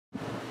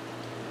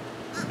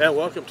And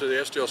welcome to the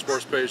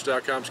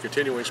STLSportsPage.com's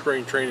continuing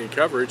spring training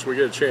coverage. We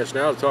get a chance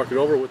now to talk it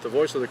over with the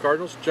voice of the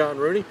Cardinals, John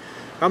Rooney.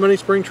 How many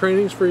spring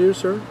trainings for you,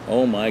 sir?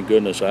 Oh my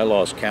goodness, I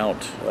lost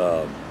count.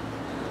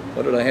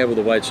 What did I have with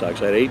the White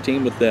Sox? I had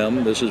 18 with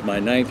them. This is my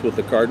 9th with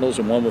the Cardinals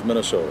and 1 with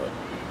Minnesota.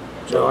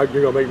 So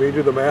you're going to make me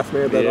do the math,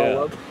 man, that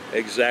all up?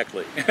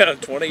 Exactly.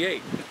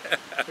 28.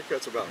 I think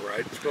that's about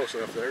right. It's close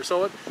enough there.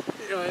 So,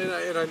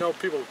 and I know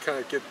people kind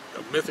of get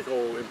a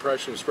mythical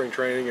impression of spring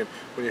training, and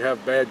when you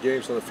have bad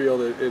games on the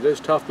field, it is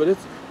tough, but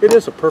it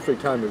is a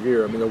perfect time of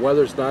year. I mean, the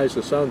weather's nice,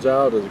 the sun's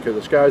out,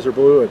 the skies are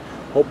blue, and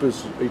hope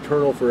is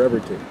eternal for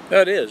every team.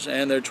 That is,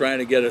 and they're trying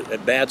to get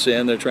at-bats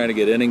in, they're trying to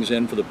get innings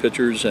in for the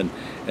pitchers, and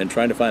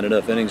trying to find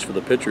enough innings for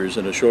the pitchers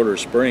in a shorter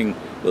spring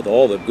with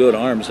all the good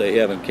arms they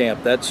have in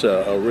camp. That's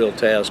a real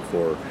task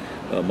for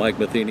Mike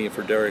Matheny and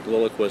for Derek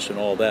Lilliquist and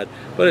all that.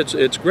 But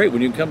it's great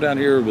when you can come down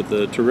here with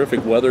the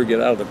terrific weather, get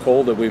out of the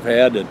cold that we've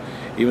had, and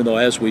even though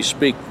as we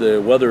speak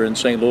the weather in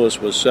St. Louis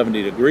was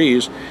 70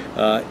 degrees,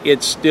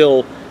 it's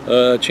still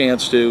a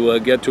chance to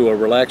get to a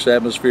relaxed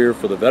atmosphere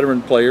for the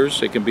veteran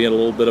players. It can be a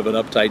little bit of an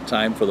uptight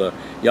time for the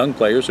young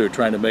players who are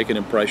trying to make an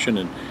impression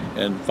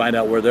and find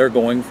out where they're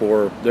going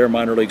for their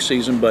minor league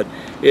season. But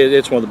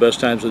it's one of the best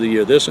times of the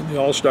year. This and the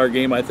All-Star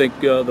game, I think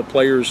the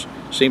players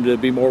seem to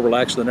be more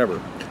relaxed than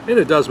ever. And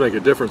it does make a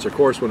difference, of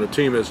course, when a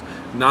team is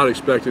not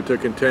expected to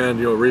contend,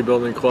 a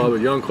rebuilding club, a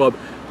young club.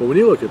 But when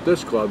you look at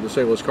this club, the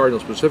St. Louis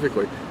Cardinals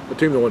specifically, a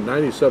team that won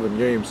 97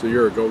 games a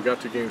year ago, got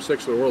to Game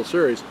 6 of the World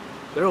Series,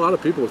 there are a lot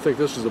of people who think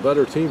this is a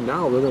better team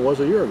now than it was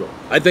a year ago.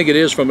 I think it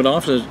is from an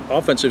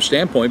offensive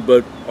standpoint,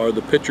 but are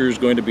the pitchers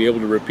going to be able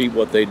to repeat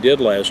what they did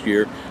last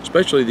year,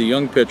 especially the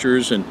young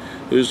pitchers, and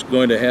who's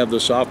going to have the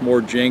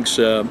sophomore jinx?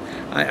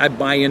 I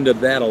buy into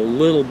that a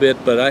little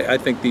bit, but I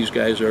think these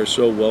guys are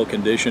so well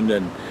conditioned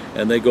and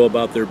they go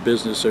about their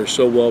business. They're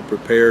so well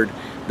prepared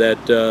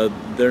that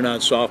they're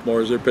not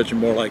sophomores, they're pitching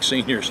more like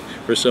seniors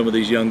for some of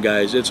these young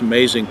guys. It's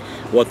amazing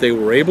what they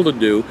were able to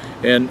do,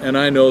 and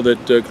I know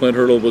that Clint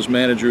Hurdle was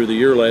manager of the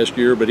year last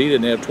year, but he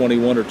didn't have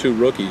 21 or 2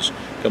 rookies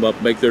come up,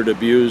 make their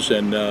debuts,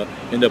 and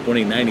end up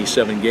winning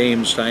 97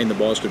 games, tying the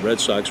Boston Red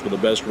Sox for the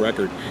best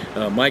record.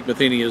 Mike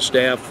Matheny and his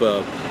staff,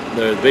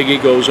 the big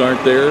egos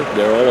aren't there.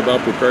 They're all about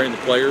preparing the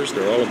players.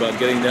 They're all about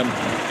getting them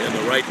in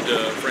the right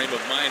frame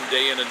of mind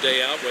day in and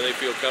day out where they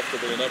feel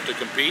comfortable enough to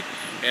compete,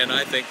 and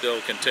I think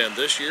they'll contend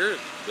this year,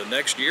 the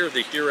next year,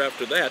 the year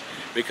after that,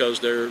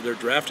 because they're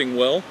drafting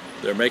well,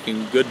 they're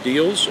making good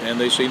deals, and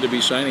they seem to be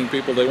signing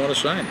people they want to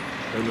sign.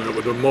 And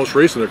the most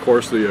recent, of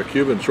course, the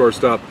Cuban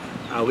shortstop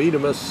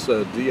Alcides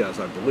Diaz,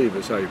 I believe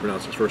is how you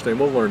pronounce his first name.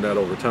 We'll learn that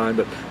over time,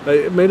 but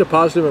it made a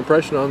positive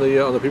impression on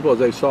the people as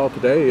they saw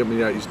today. I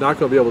mean, he's not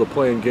going to be able to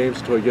play in games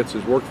until he gets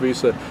his work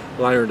visa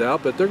ironed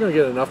out, but they're going to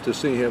get enough to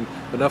see him,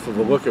 enough of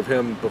a look of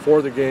him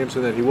before the games,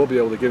 and then he will be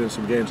able to get in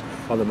some games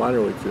on the minor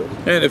league field.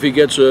 And if he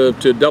gets to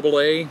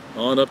Double-A,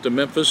 on up to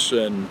Memphis,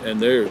 and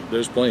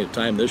there's plenty of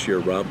time this year,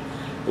 Rob,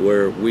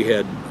 where we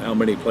had how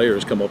many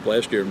players come up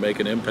last year and make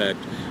an impact.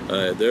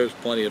 There's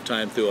plenty of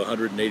time through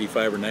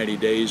 185 or 90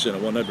 days in a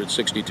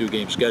 162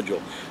 game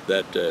schedule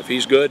that if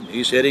he's good,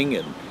 he's hitting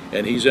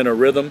and he's in a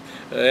rhythm.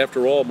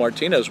 After all,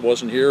 Martinez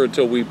wasn't here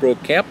until we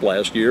broke camp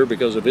last year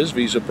because of his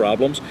visa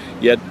problems,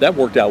 yet that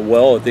worked out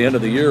well at the end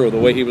of the year with the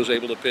way he was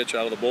able to pitch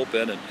out of the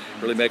bullpen and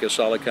really make a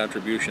solid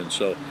contribution.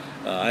 So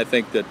I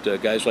think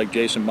that guys like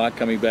Jason Mott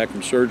coming back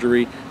from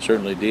surgery,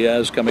 certainly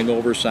Diaz coming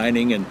over,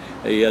 signing, and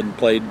he hadn't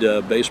played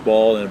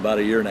baseball in about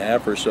a year and a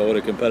half or so at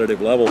a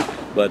competitive level,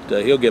 but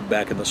he'll get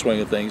back in the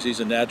swing of things. He's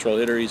a natural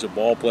hitter, he's a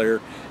ball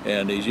player,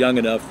 and he's young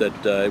enough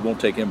that it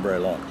won't take him very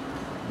long.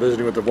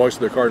 Visiting with the voice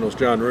of the Cardinals,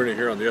 John Rooney,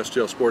 here on the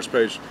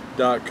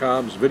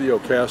STLSportsPage.com's video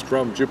cast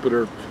from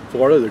Jupiter,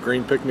 Florida, the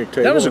green picnic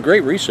table. That was a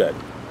great reset.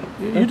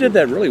 You did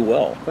that really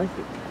well. Thank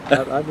you.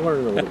 I've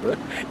learned a little bit.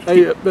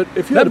 Hey, but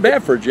if you not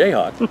bad for a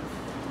Jayhawk.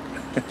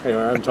 Hey,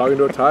 I'm talking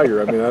to a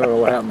tiger. I mean, I don't know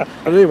what happened.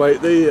 But anyway,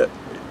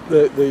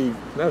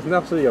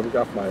 now see, I'm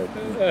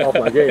off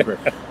my game here.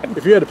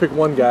 If you had to pick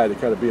one guy to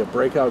kind of be a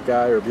breakout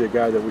guy or be a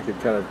guy that we could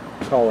kind of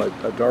call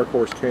a dark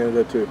horse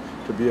candidate to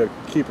be a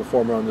key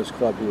performer on this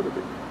club, who would it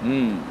be?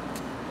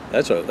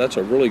 That's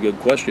a really good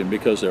question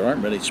because there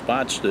aren't many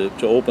spots to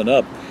open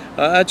up.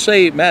 I'd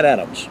say Matt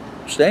Adams,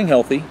 staying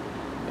healthy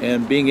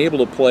and being able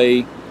to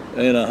play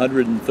in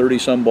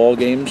 130-some ball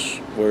games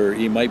where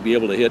he might be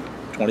able to hit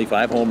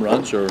 25 home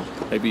runs or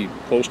maybe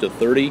close to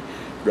 30,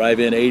 drive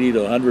in 80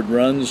 to 100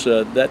 runs.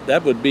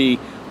 That would be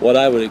what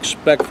I would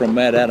expect from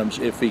Matt Adams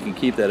if he can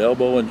keep that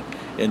elbow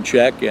in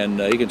check and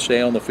he can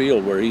stay on the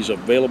field where he's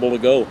available to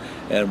go.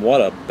 And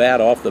what a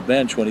bat off the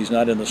bench when he's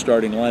not in the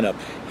starting lineup.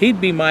 He'd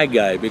be my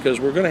guy because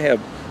we're going to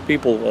have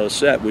people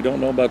set. We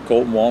don't know about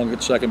Colton Wong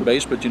at second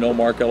base, but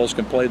Mark Ellis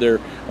can play there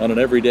on an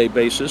everyday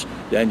basis.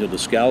 Daniel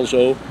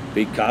Descalzo,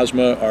 Pete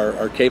Kozma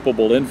are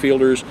capable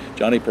infielders.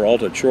 Johnny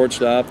Peralta at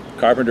shortstop,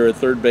 Carpenter at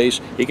third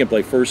base. He can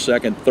play first,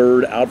 second,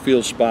 third,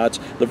 outfield spots.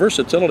 The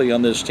versatility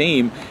on this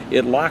team,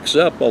 it locks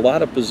up a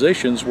lot of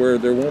positions where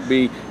there won't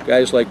be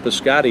guys like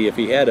Piscotty. If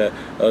he had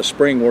a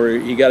spring where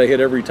he got to hit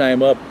every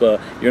time up,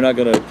 you're not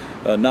going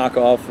to knock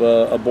off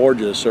a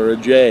Borges or a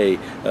Jay.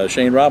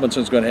 Shane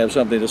Robinson's going to have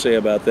something to say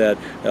about that,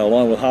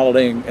 along with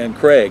Holiday and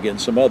Craig and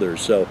some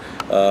others. So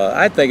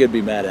I think it'd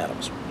be Matt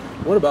Adams.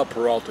 What about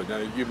Peralta? Now,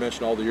 you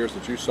mentioned all the years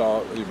that you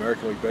saw the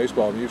American League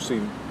Baseball, and you've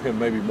seen him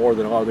maybe more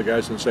than a lot of the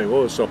guys in St.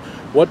 Louis. So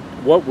what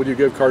would you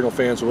give Cardinal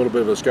fans a little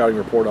bit of a scouting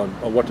report on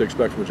what to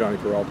expect from Johnny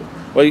Peralta?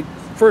 Well,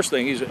 first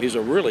thing, he's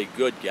a really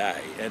good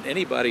guy, and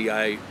anybody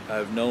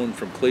I've known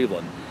from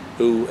Cleveland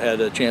who had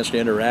a chance to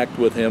interact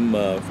with him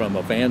from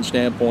a fan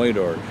standpoint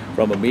or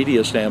from a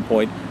media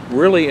standpoint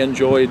really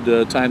enjoyed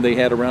the time they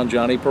had around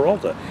Johnny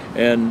Peralta.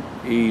 And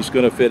he's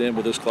going to fit in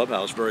with this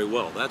clubhouse very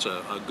well. That's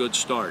a good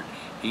start.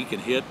 He can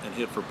hit and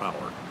hit for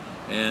power.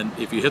 And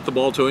if you hit the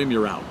ball to him,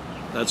 you're out.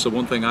 That's the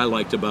one thing I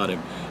liked about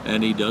him.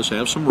 And he does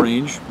have some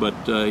range, but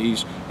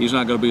he's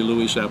not going to be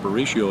Luis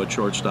Aparicio at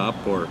shortstop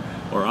or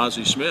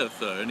Ozzie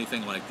Smith,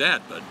 anything like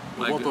that. But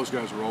both those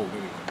guys are old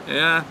anyway.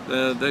 Yeah,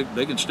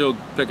 they can still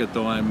pick it,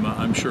 though,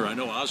 I'm sure. I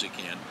know Ozzie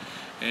can.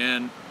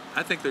 And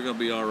I think they're going to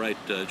be all right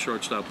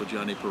shortstop with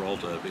Johnny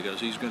Peralta, because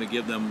he's going to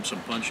give them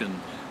some punch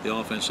in the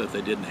offense that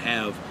they didn't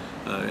have.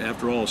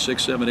 After all,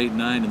 6, 7, 8,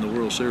 9 in the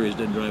World Series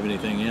didn't drive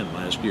anything in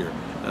last year.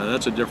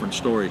 That's a different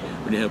story.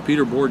 When you have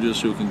Peter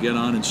Borges, who can get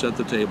on and set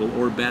the table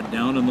or bat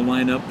down in the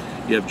lineup,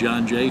 you have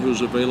John Jay,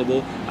 who's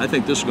available. I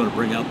think this is going to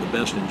bring out the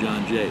best in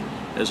John Jay.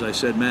 As I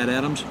said, Matt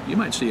Adams, you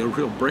might see a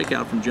real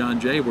breakout from John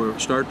Jay where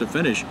start to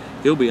finish,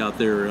 he'll be out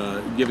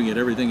there giving it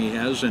everything he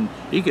has, and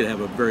he could have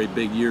a very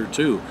big year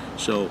too.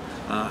 So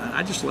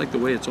I just like the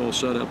way it's all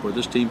set up where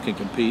this team can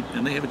compete,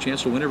 and they have a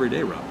chance to win every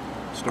day, Rob.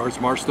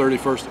 Starts March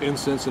 31st in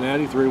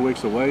Cincinnati, 3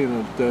 weeks away,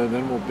 and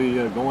then we'll be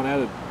going at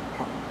it,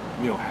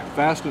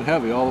 fast and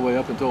heavy all the way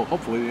up until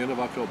hopefully the end of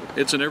October.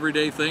 It's an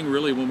everyday thing,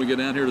 really, when we get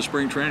down here to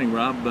spring training,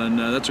 Rob, and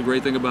that's a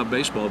great thing about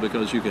baseball,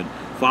 because you can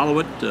follow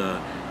it,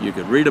 you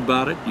can read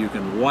about it, you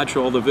can watch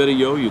all the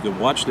video, you can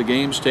watch the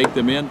games, take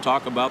them in,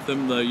 talk about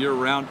them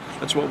year-round.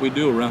 That's what we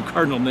do around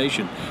Cardinal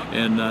Nation.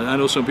 And I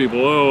know some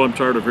people, I'm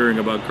tired of hearing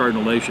about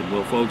Cardinal Nation.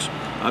 Well, folks,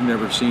 I've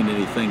never seen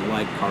anything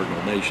like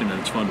Cardinal Nation, and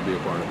it's fun to be a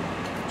part of it.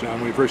 John,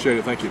 we appreciate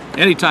it. Thank you.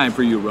 Anytime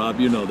for you, Rob.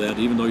 You know that,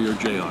 even though you're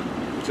JR.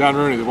 John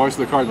Rooney, the voice of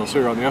the Cardinals,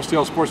 here on the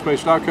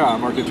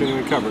STLSportsPage.com, our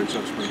continuing coverage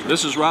of spring training.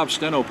 This is Rob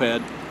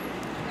Stenopad.